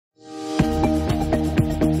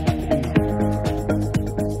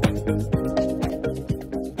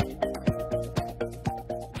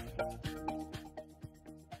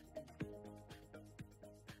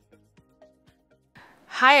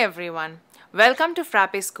Hi everyone, welcome to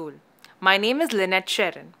Frappe School. My name is Lynette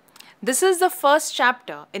Sharon. This is the first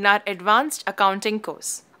chapter in our Advanced Accounting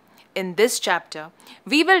course. In this chapter,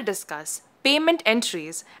 we will discuss payment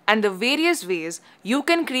entries and the various ways you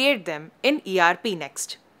can create them in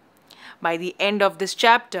ERPNext. By the end of this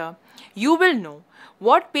chapter, you will know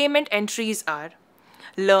what payment entries are,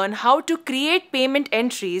 learn how to create payment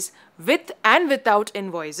entries with and without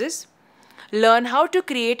invoices, learn how to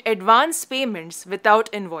create advance payments without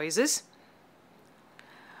invoices.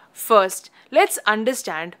 First, let's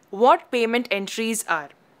understand what payment entries are.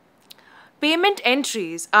 Payment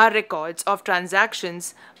entries are records of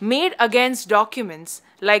transactions made against documents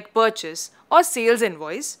like purchase or sales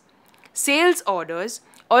invoice, sales orders,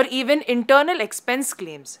 or even internal expense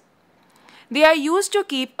claims. They are used to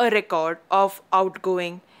keep a record of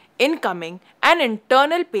outgoing, incoming, and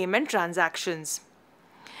internal payment transactions.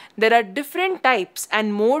 There are different types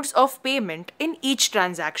and modes of payment in each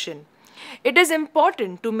transaction. It is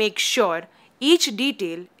important to make sure each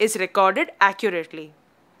detail is recorded accurately.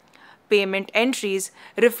 Payment entries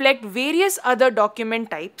reflect various other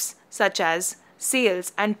document types such as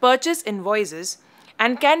sales and purchase invoices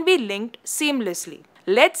and can be linked seamlessly.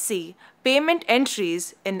 Let's see payment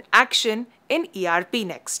entries in action in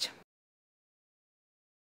ERPNext.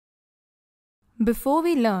 Before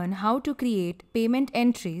we learn how to create payment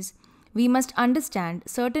entries, we must understand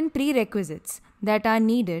certain prerequisites that are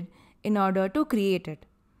needed in order to create it.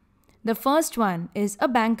 The first one is a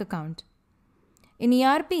bank account. In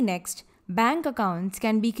ERPNext, bank accounts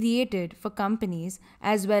can be created for companies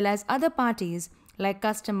as well as other parties like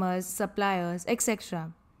customers, suppliers,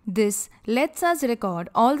 etc. This lets us record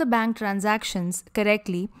all the bank transactions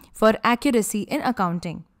correctly for accuracy in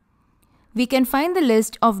accounting. We can find the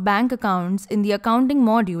list of bank accounts in the accounting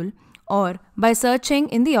module or by searching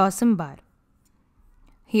in the awesome bar.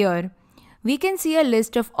 Here, we can see a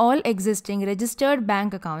list of all existing registered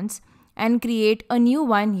bank accounts and create a new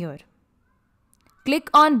one here. Click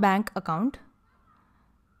on Bank Account.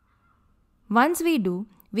 Once we do,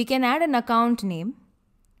 we can add an account name,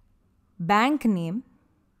 bank name,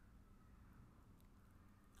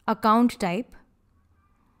 account type,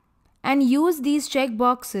 and use these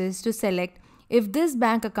checkboxes to select if this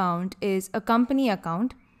bank account is a company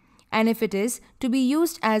account and if it is to be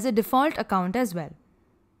used as a default account as well.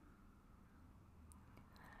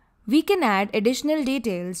 We can add additional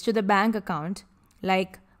details to the bank account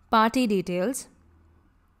like party details,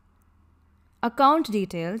 account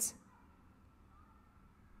details,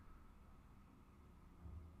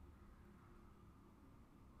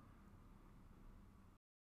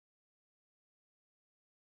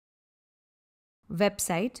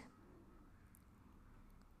 website,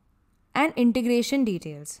 and integration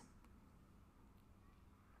details.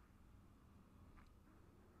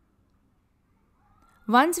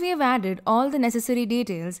 Once we have added all the necessary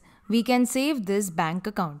details, we can save this bank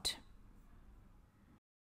account.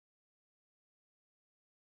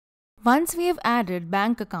 Once we have added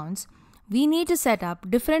bank accounts, we need to set up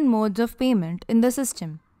different modes of payment in the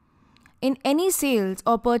system. In any sales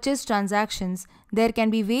or purchase transactions, there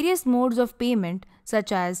can be various modes of payment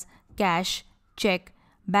such as cash, check,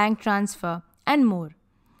 bank transfer, and more.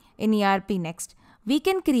 In ERPNext, we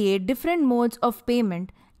can create different modes of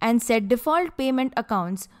payment and set default payment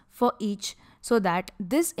accounts for each so that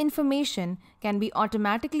this information can be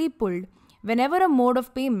automatically pulled whenever a mode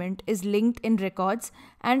of payment is linked in records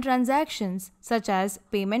and transactions such as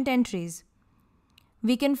payment entries.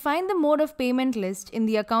 We can find the mode of payment list in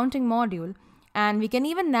the accounting module and we can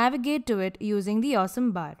even navigate to it using the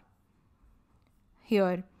awesome bar.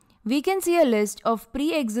 Here, we can see a list of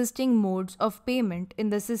pre-existing modes of payment in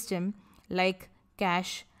the system like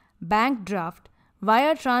cash, bank draft,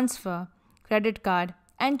 wire transfer, credit card,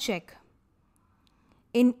 and check.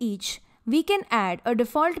 In each, we can add a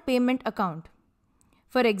default payment account.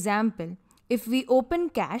 For example, if we open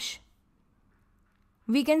cash,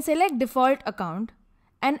 we can select default account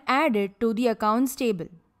and add it to the accounts table.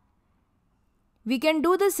 We can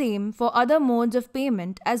do the same for other modes of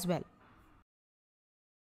payment as well.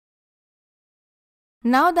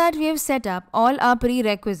 Now that we have set up all our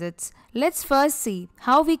prerequisites, let's first see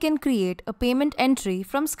how we can create a payment entry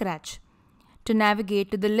from scratch. To navigate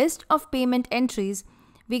to the list of payment entries,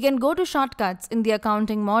 we can go to shortcuts in the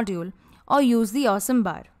accounting module or use the awesome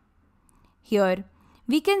bar. Here,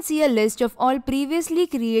 we can see a list of all previously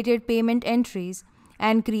created payment entries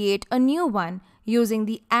and create a new one using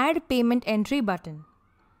the Add Payment Entry button.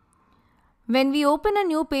 When we open a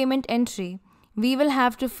new payment entry, we will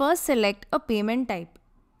have to first select a payment type.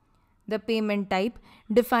 The payment type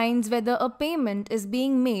defines whether a payment is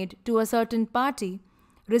being made to a certain party,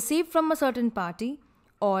 received from a certain party,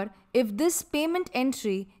 or if this payment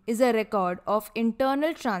entry is a record of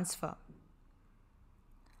internal transfer.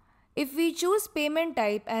 If we choose payment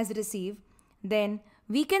type as receive, then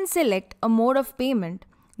we can select a mode of payment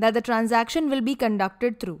that the transaction will be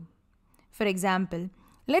conducted through. For example,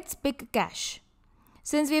 let's pick cash.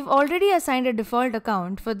 Since we've already assigned a default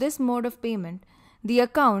account for this mode of payment, the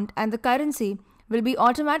account and the currency will be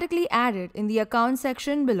automatically added in the account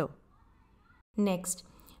section below. Next,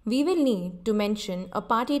 we will need to mention a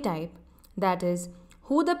party type, that is,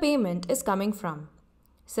 who the payment is coming from.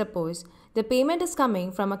 Suppose the payment is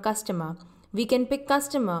coming from a customer, we can pick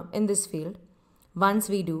customer in this field. Once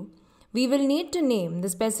we do, we will need to name the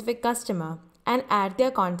specific customer and add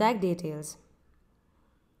their contact details.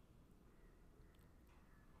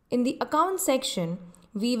 In the account section,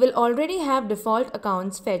 we will already have default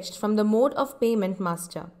accounts fetched from the mode of payment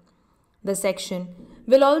master. The section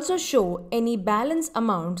will also show any balance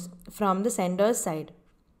amounts from the sender's side.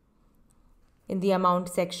 In the amount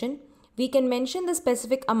section, we can mention the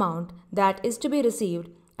specific amount that is to be received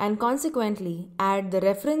and consequently add the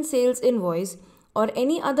reference sales invoice or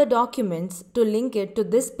any other documents to link it to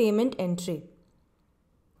this payment entry.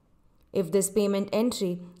 If this payment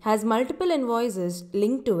entry has multiple invoices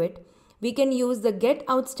linked to it, we can use the Get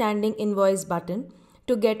Outstanding Invoice button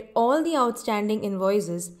to get all the outstanding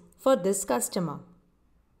invoices for this customer.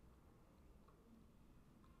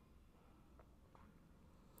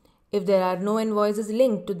 If there are no invoices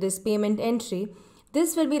linked to this payment entry,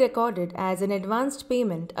 this will be recorded as an advanced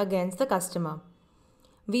payment against the customer.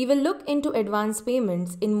 We will look into advance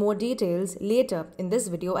payments in more details later in this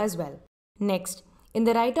video as well. Next, in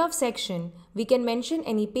the write-off section, we can mention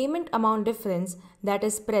any payment amount difference that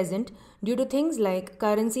is present due to things like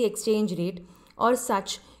currency exchange rate or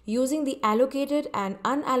such using the allocated and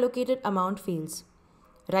unallocated amount fields.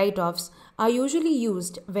 Write-offs are usually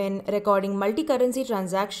used when recording multi-currency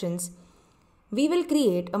transactions. We will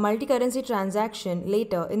create a multi-currency transaction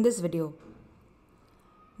later in this video.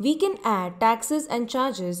 We can add taxes and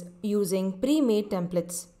charges using pre-made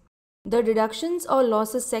templates. The deductions or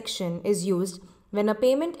losses section is used when a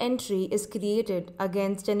payment entry is created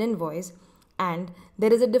against an invoice and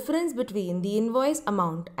there is a difference between the invoice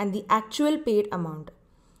amount and the actual paid amount.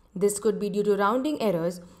 This could be due to rounding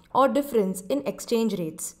errors or difference in exchange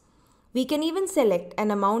rates. We can even select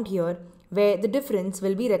an amount here where the difference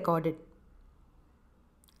will be recorded.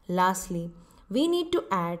 Lastly, we need to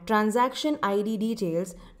add transaction ID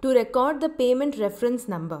details to record the payment reference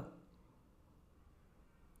number.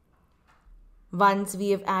 Once we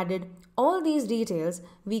have added all these details,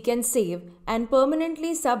 we can save and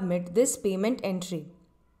permanently submit this payment entry.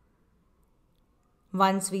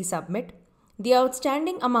 Once we submit, the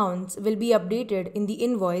outstanding amounts will be updated in the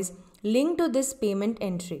invoice linked to this payment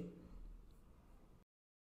entry.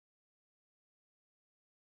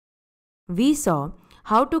 We saw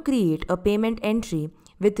how to create a payment entry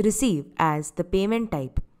with receive as the payment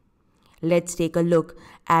type. Let's take a look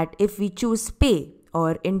at if we choose pay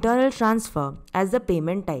or internal transfer as the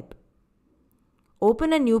payment type.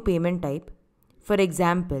 Open a new payment type. For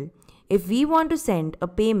example, if we want to send a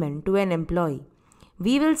payment to an employee,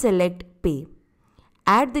 we will select pay,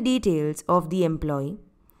 add the details of the employee,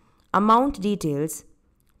 amount details,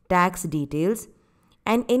 tax details,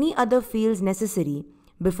 and any other fields necessary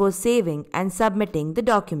before saving and submitting the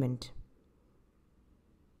document.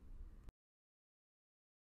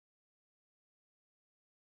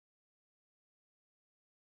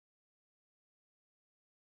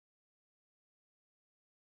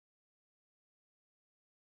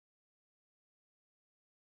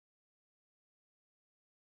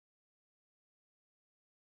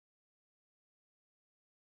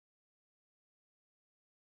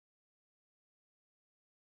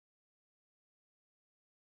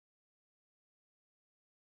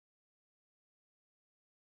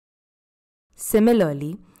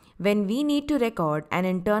 Similarly, when we need to record an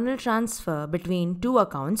internal transfer between two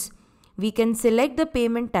accounts, we can select the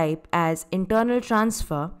payment type as internal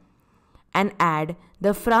transfer and add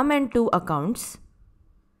the from and to accounts,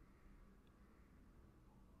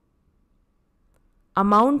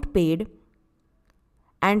 amount paid,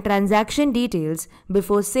 and transaction details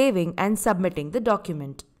before saving and submitting the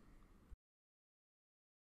document.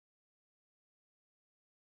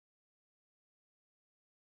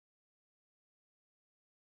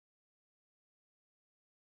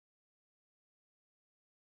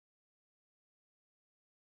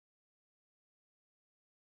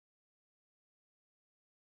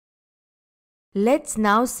 Let's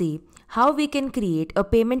now see how we can create a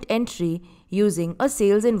payment entry using a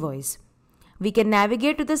sales invoice. We can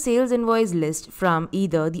navigate to the sales invoice list from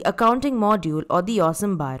either the accounting module or the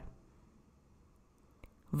awesome bar.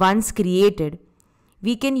 Once created,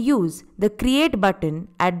 we can use the Create button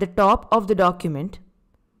at the top of the document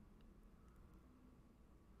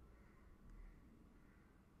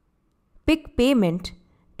pick Payment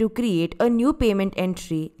to create a new payment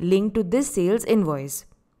entry linked to this sales invoice.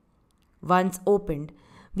 Once opened,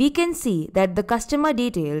 we can see that the customer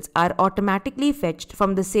details are automatically fetched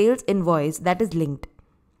from the sales invoice that is linked.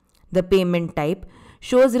 The payment type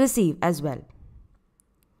shows Receive as well.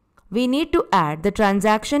 We need to add the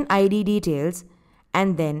transaction ID details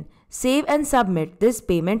and then save and submit this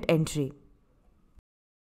payment entry.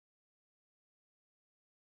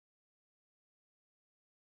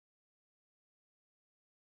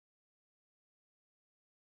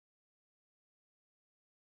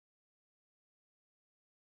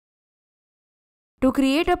 To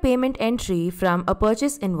create a payment entry from a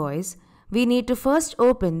purchase invoice, we need to first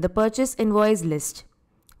open the purchase invoice list.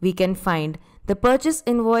 We can find the purchase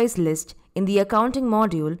invoice list in the accounting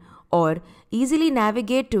module or easily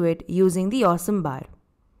navigate to it using the awesome bar.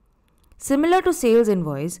 Similar to sales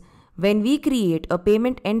invoice, when we create a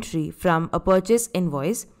payment entry from a purchase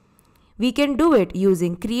invoice, we can do it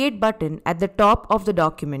using Create button at the top of the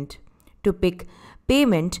document to pick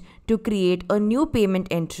Payment to create a new payment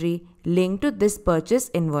entry linked to this purchase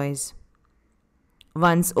invoice.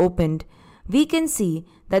 Once opened, we can see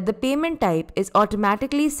that the payment type is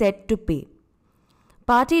automatically set to Pay.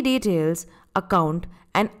 Party details, account,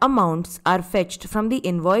 and amounts are fetched from the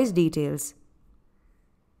invoice details.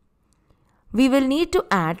 We will need to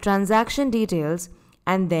add transaction details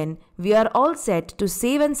and then we are all set to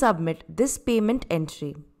save and submit this payment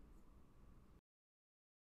entry.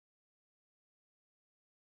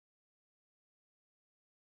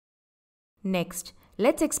 Next,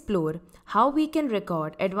 let's explore how we can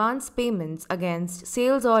record advance payments against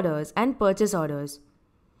sales orders and purchase orders.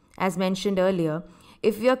 As mentioned earlier,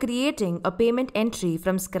 if we are creating a payment entry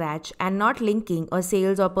from scratch and not linking a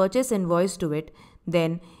sales or purchase invoice to it,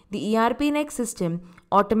 then the ERPNext system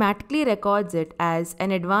automatically records it as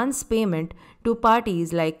an advance payment to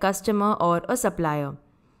parties like customer or a supplier.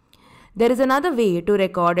 There is another way to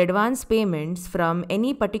record advance payments from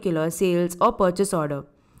any particular sales or purchase order.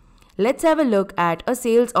 Let's have a look at a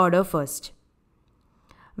sales order first.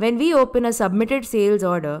 When we open a submitted sales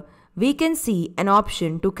order, we can see an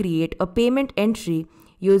option to create a payment entry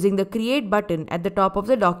using the Create button at the top of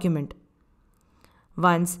the document.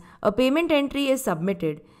 Once a payment entry is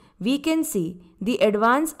submitted, we can see the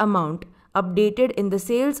advance amount updated in the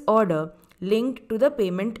sales order linked to the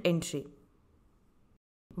payment entry.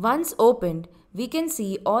 Once opened, we can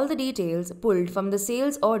see all the details pulled from the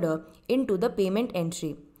sales order into the payment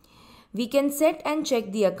entry. We can set and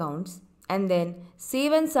check the accounts and then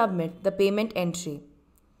save and submit the payment entry.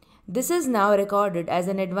 This is now recorded as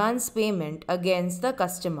an advance payment against the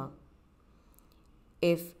customer.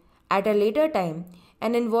 If at a later time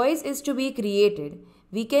an invoice is to be created,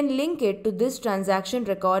 we can link it to this transaction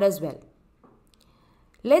record as well.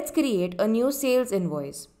 Let's create a new sales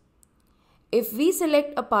invoice. If we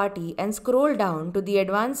select a party and scroll down to the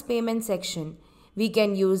advance payment section, we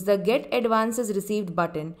can use the Get Advances Received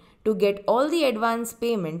button to get all the advance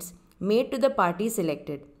payments made to the party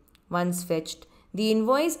selected. Once fetched, the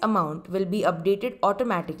invoice amount will be updated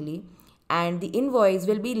automatically and the invoice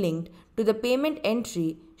will be linked to the payment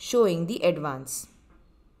entry showing the advance.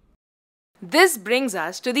 This brings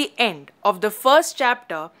us to the end of the first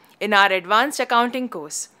chapter in our advanced accounting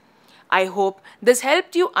course. I hope this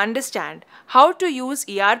helped you understand how to use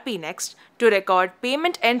ERPNext to record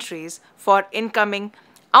payment entries for incoming,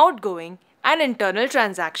 outgoing, and internal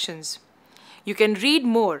transactions. You can read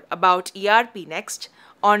more about ERPNext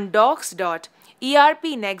on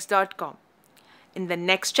docs.erpnext.com. In the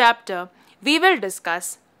next chapter, we will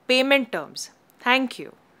discuss payment terms. Thank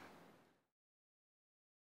you.